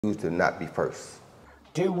To not be first.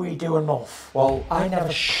 Do we do enough? Well, I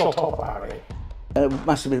never shut up about it. It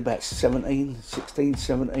must have been about 16,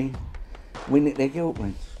 17. We nicked their guilt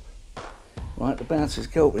rings. Right, the bouncer's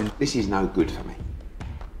guilt ring. This is no good for me.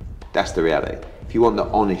 That's the reality. If you want the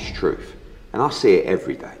honest truth, and I see it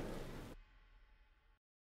every day.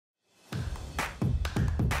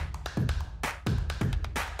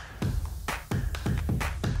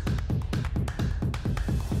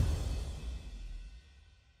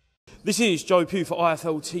 This is Joe Pugh for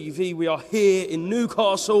IFL TV. We are here in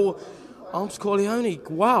Newcastle. Armz Korleone,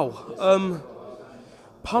 wow.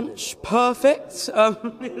 Punch perfect.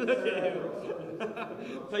 Look at him.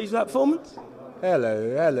 Pleased with that performance?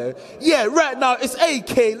 Hello. Yeah, right now it's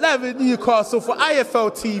AK live in Newcastle for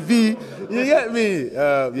IFL TV. You get me?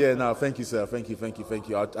 Thank you, sir. Thank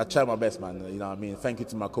you. I try my best, man. You know what I mean? Thank you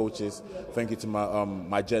to my coaches. Thank you to my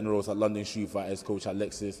my generals at London Street Fighters, Coach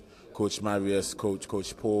Alexis, Coach Marius,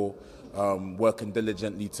 Coach Paul, working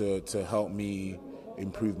diligently to help me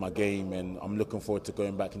improve my game, and I'm looking forward to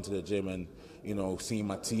going back into the gym and, you know, seeing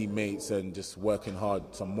my teammates and just working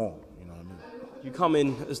hard some more. You know what I mean? You come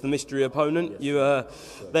in as the mystery opponent. Yes.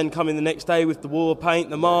 You then come in the next day with the war paint,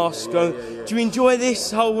 the mask. Yeah. Do you enjoy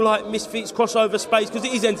this whole like Misfits crossover space? Because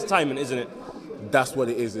it is entertainment, isn't it? That's what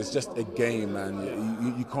it is. It's just a game,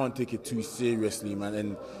 man. You can't take it too seriously, man.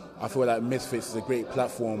 And I feel like Misfits is a great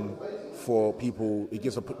platform for people. It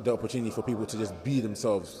gives the opportunity for people to just be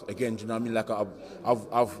themselves. Again, do you know what I mean? Like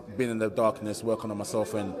I've been in the darkness, working on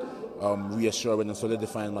myself and reassuring and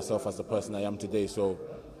solidifying myself as the person I am today. So,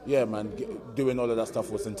 yeah, man, doing all of that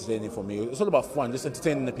stuff was entertaining for me. It's all about fun, just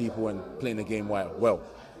entertaining the people and playing the game well.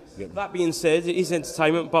 That being said, it is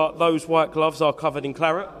entertainment, but those white gloves are covered in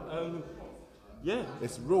claret. Yeah.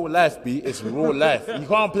 It's real life, B. It's real life. You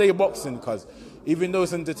can't play boxing because even though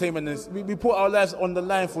it's entertainment, we put our lives on the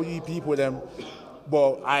line for you people,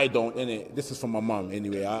 but I don't, innit? This is for my mum,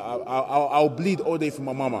 anyway. I'll bleed all day for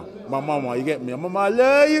my mama. My mama, you get me? Mama, I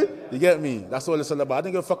love you. You get me? That's all it's all about. I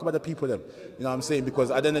don't give a fuck about the people, You know what I'm saying? Because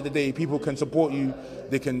at the end of the day, people can support you,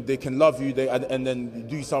 they can love you, and then you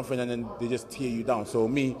do something and then they just tear you down. So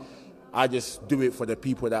me, I just do it for the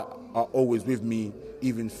people that are always with me,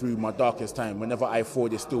 even through my darkest time. Whenever I fall,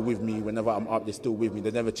 they're still with me. Whenever I'm up, they're still with me.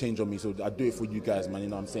 They never change on me. So I do it for you guys, man. You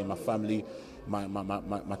know what I'm saying? My family,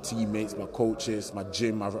 my teammates, my coaches, my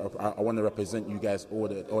gym. I want to represent you guys all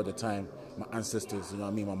the time. My ancestors, you know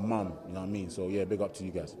what I mean? My mum, you know what I mean? So yeah, big up to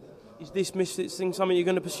you guys. Is this Misfits thing something you're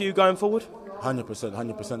going to pursue going forward?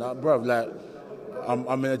 100%. Bro, like,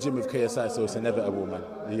 I'm in a gym with KSI, so it's inevitable, man.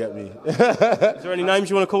 You get me? Is there any names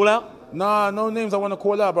you want to call out? Nah, no names I want to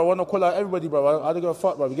call out, bro. I want to call out everybody, bro. I don't give a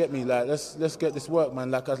fuck, bro. You get me? Like, let's get this work,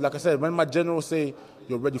 man. Like I said, when my generals say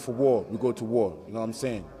you're ready for war, we go to war. You know what I'm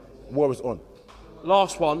saying? War is on.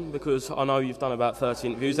 Last one, because I know you've done about 30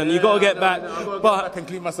 interviews, and you've got to get back. I can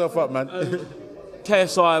clean myself up, man.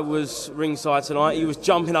 KSI was ringside tonight. He was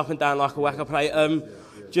jumping up and down like a whacker plate.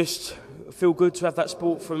 Just feel good to have that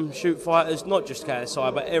support from shoot fighters, not just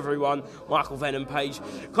KSI, but everyone. Michael Venom Page,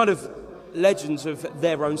 kind of legends of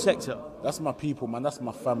their own sector. That's my people, man. That's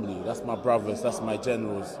my family. That's my brothers. That's my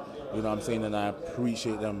generals. You know what I'm saying? And I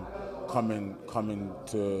appreciate them coming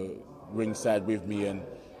to ringside with me and,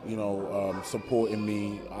 you know, supporting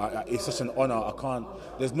me. It's such an honor.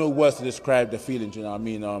 There's no words to describe the feelings, you know what I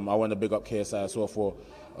mean? I want to big up KSI as well for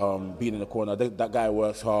being in the corner. That guy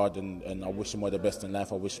works hard, and I wish him all the best in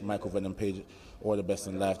life. I wish Michael Venom Page all the best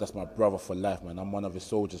in life. That's my brother for life, man. I'm one of his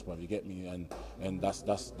soldiers, bro. You get me? And that's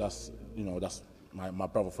you know, that's my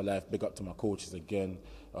brother for life. Big up to my coaches again,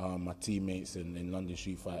 my teammates in London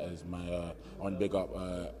Street Fighters. I want to big up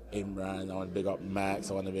Imran. I want to big up Max.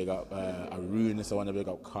 I want to big up Arunis. I want to big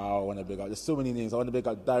up Carl. I want to big up. There's so many names. I want to big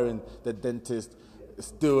up Darren, the dentist,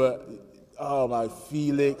 Stuart. Oh my,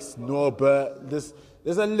 Felix, Norbert.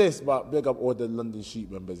 There's a list, but big up all the London Street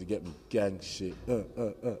members. You get me? Gang shit.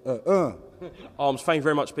 Armz, thank you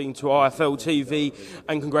very much for being to IFL TV,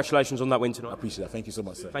 and congratulations on that win tonight. I appreciate that. Thank you so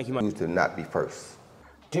much, sir. Thank you, mate. To not be first.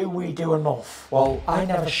 Do we do enough? Well, I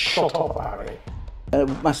never shut up about it.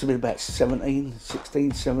 It must have been about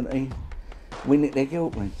 16, 17. We nicked their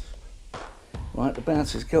guilt rings. Right, the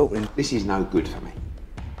bouncer's guilt ring. This is no good for me.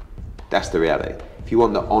 That's the reality. If you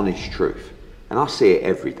want the honest truth, and I see it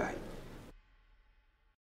every day.